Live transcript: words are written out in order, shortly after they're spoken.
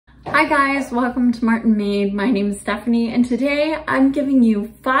Hi guys, welcome to Martinmade. My name is Stephanie and today I'm giving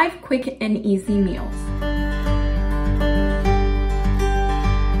you 5 quick and easy meals.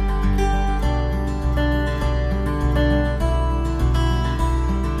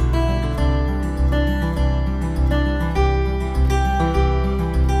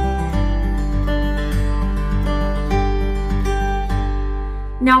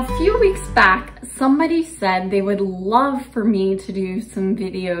 Now, a few weeks back, somebody said they would love for me to do some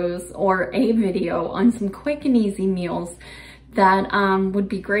videos or a video on some quick and easy meals that would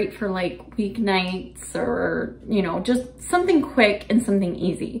be great for like weeknights or, you know, just something quick and something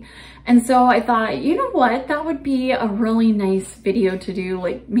easy. And so I thought, you know what, that would be a really nice video to do,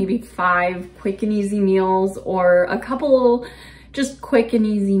 like maybe 5 quick and easy meals or a couple just quick and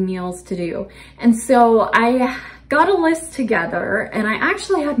easy meals to do. And so I got a list together and I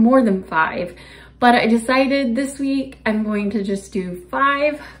actually had more than 5, but I decided this week I'm going to just do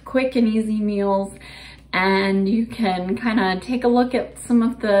 5 quick and easy meals, and you can kind of take a look at some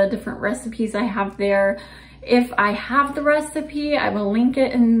of the different recipes I have there. If I have the recipe, I will link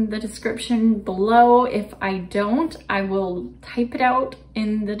it in the description below. If I don't, I will type it out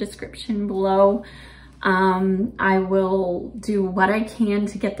in the description below. I will do what I can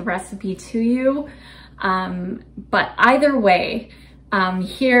to get the recipe to you. But either way,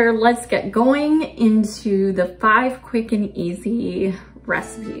 here, let's get going into the 5 quick and easy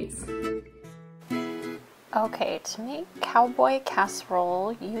recipes. Okay, to make cowboy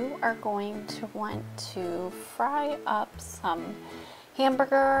casserole, you are going to want to fry up some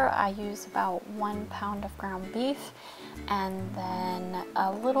hamburger. I use about 1 pound of ground beef and then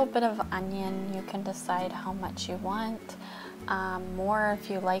a little bit of onion. You can decide how much you want. More if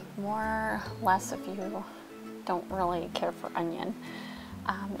you like more, less if you don't really care for onion.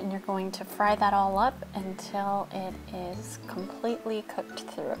 And you're going to fry that all up until it is completely cooked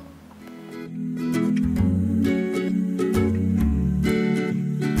through.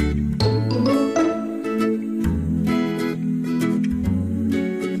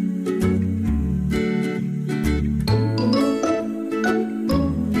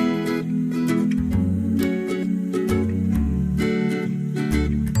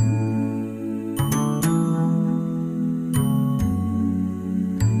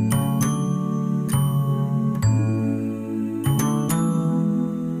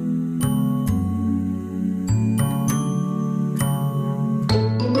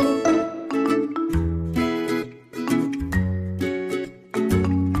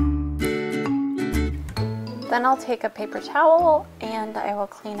 Then I'll take a paper towel and I will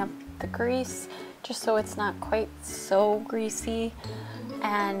clean up the grease just so it's not quite so greasy.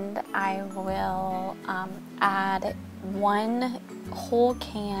 And I will add 1 whole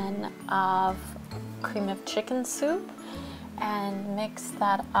can of cream of chicken soup and mix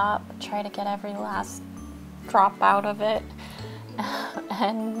that up. Try to get every last drop out of it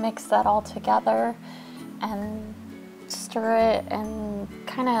and mix that all together and stir it and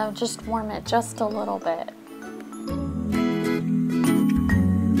kind of just warm it just a little bit.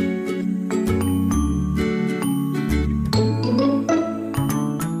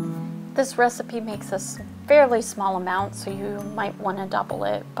 This recipe makes a fairly small amount, so you might want to double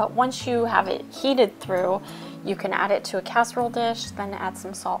it, but once you have it heated through, you can add it to a casserole dish, then add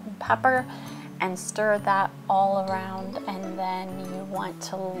some salt and pepper and stir that all around, and then you want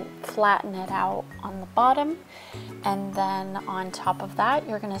to flatten it out on the bottom, and then on top of that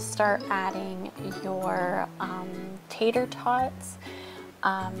you're going to start adding your tater tots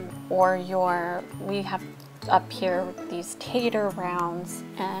or we have up here these tater rounds,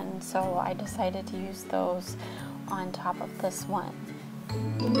 and so I decided to use those on top of this one.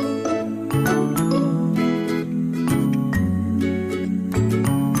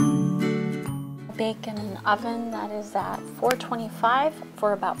 Bake in an oven that is at 425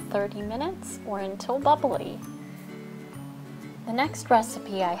 for about 30 minutes or until bubbly. The next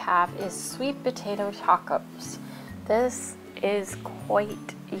recipe I have is sweet potato tacos. This is quite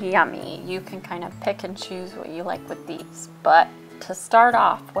yummy. You can kind of pick and choose what you like with these, but to start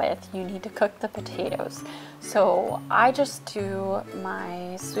off with, you need to cook the potatoes. So I just do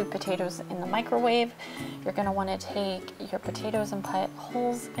my sweet potatoes in the microwave. You're going to want to take your potatoes and put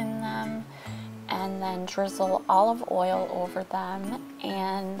holes in them and then drizzle olive oil over them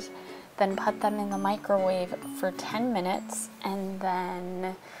and then put them in the microwave for 10 minutes, and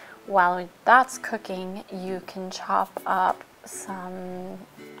then while that's cooking you can chop up some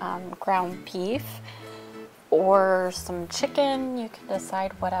ground beef or some chicken. You can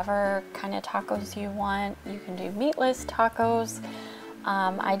decide whatever kind of tacos you want. You can do meatless tacos.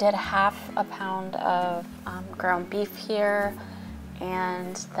 I did 1/2 pound of ground beef here,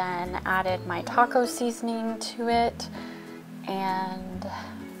 and then added my taco seasoning to it and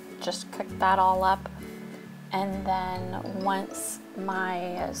just cooked that all up. And then once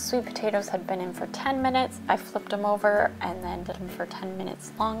my sweet potatoes had been in for 10 minutes, I flipped them over and then did them for 10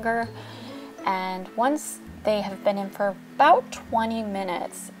 minutes longer. And once they have been in for about 20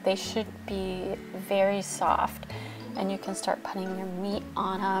 minutes, they should be very soft. And you can start putting your meat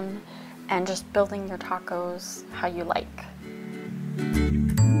on them and just building your tacos how you like.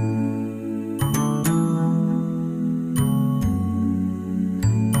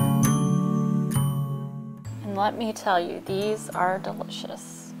 And let me tell you, these are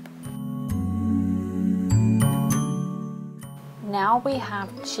delicious. Now we have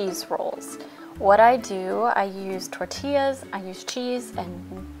cheese rolls. What I do, I use tortillas, I use cheese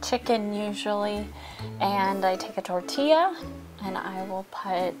and chicken usually, and I take a tortilla and I will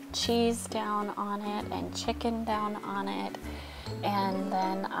put cheese down on it and chicken down on it, and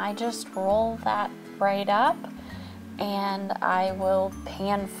then I just roll that right up and I will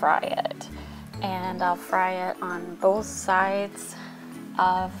pan fry it. And I'll fry it on both sides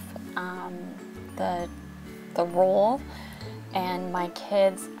of the roll. And my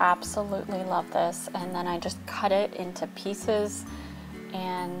kids absolutely love this. And then I just cut it into pieces,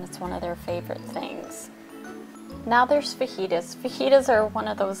 and it's one of their favorite things. Now there's fajitas. Fajitas are one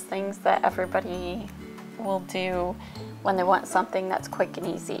of those things that everybody will do when they want something that's quick and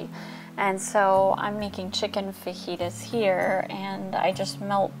easy. And so I'm making chicken fajitas here, and I just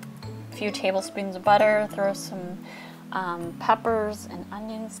melt a few tablespoons of butter, throw some peppers and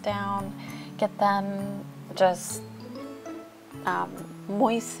onions down, get them just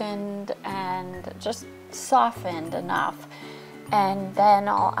moistened and just softened enough, and then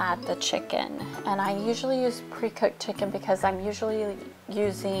I'll add the chicken. And I usually use pre-cooked chicken because I'm usually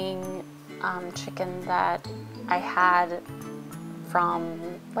using chicken that I had from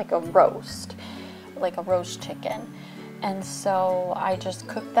like a roast chicken. And so I just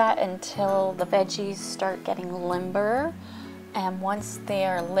cook that until the veggies start getting limber, and once they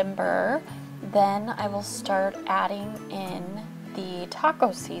are limber, then I will start adding in the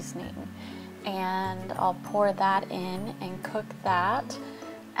taco seasoning, and I'll pour that in and cook that,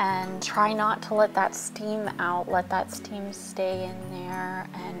 and try not to let that steam out. Let that steam stay in there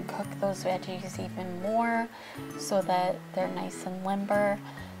and cook those veggies even more so that they're nice and limber.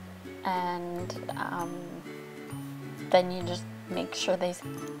 And then you just make sure they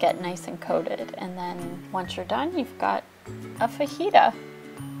get nice and coated, and then once you're done, you've got a fajita.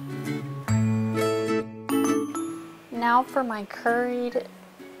 Now for my curried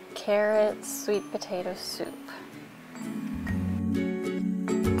carrot sweet potato soup.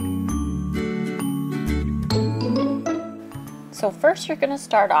 So first you're going to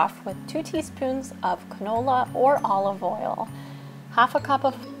start off with 2 teaspoons of canola or olive oil, half a cup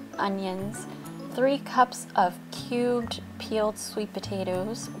of onions, 3 cups of cubed peeled sweet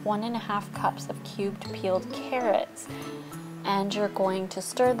potatoes, 1.5 cups of cubed peeled carrots, and you're going to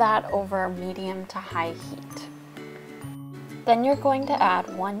stir that over medium to high heat. Then you're going to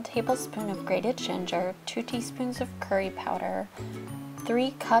add 1 tablespoon of grated ginger, 2 teaspoons of curry powder,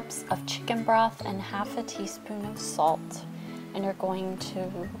 3 cups of chicken broth, and half a teaspoon of salt. And you're going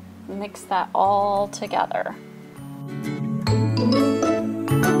to mix that all together.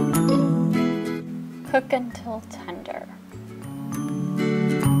 Cook until tender.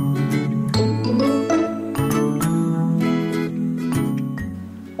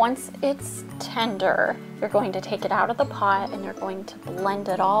 Once it's tender, you're going to take it out of the pot and you're going to blend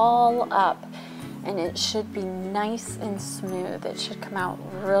it all up, and it should be nice and smooth. It should come out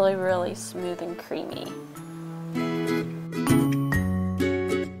really, really smooth and creamy.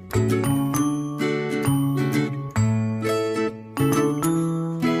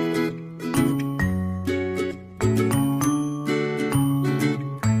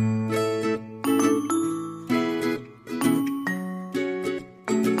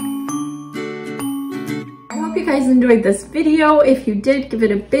 You guys enjoyed this video. If you did, give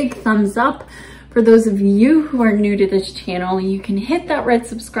it a big thumbs up. For those of you who are new to this channel, you can hit that red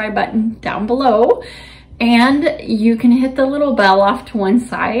subscribe button down below, and you can hit the little bell off to one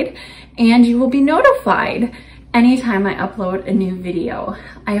side, and you will be notified anytime I upload a new video.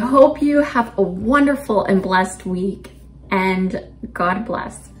 I hope you have a wonderful and blessed week, and God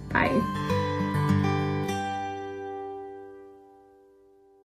bless. Bye.